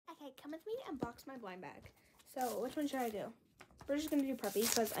come with me and box my blind bag. So which one should I do? We're just gonna do preppy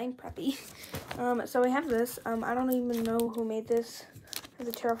because I'm preppy. So we have this. I don't even know who made this. There's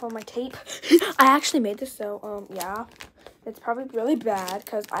a tear off on my tape. I actually made this, so yeah. It's probably really bad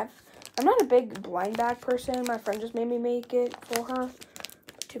because I'm not a big blind bag person. My friend just made me make it for her.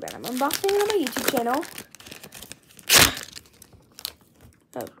 Too bad I'm unboxing it on my YouTube channel.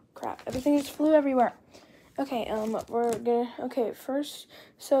 Oh crap, everything just flew everywhere. Okay, first,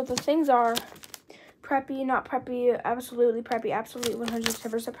 so the things are preppy, not preppy, absolutely preppy, absolutely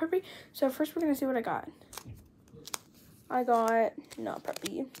 110% preppy. So first we're gonna see what I got. I got not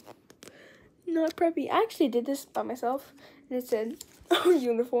preppy. Not preppy. I actually did this by myself, and it said our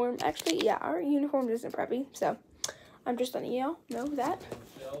uniform. Actually, yeah, our uniform isn't preppy, so I'm just letting y'all know that.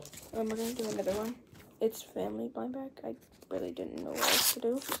 We're gonna do another one. It's family blind bag. I really didn't know what else to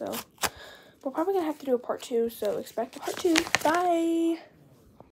do, so we're probably gonna have to do a part 2. So expect a part 2. Bye.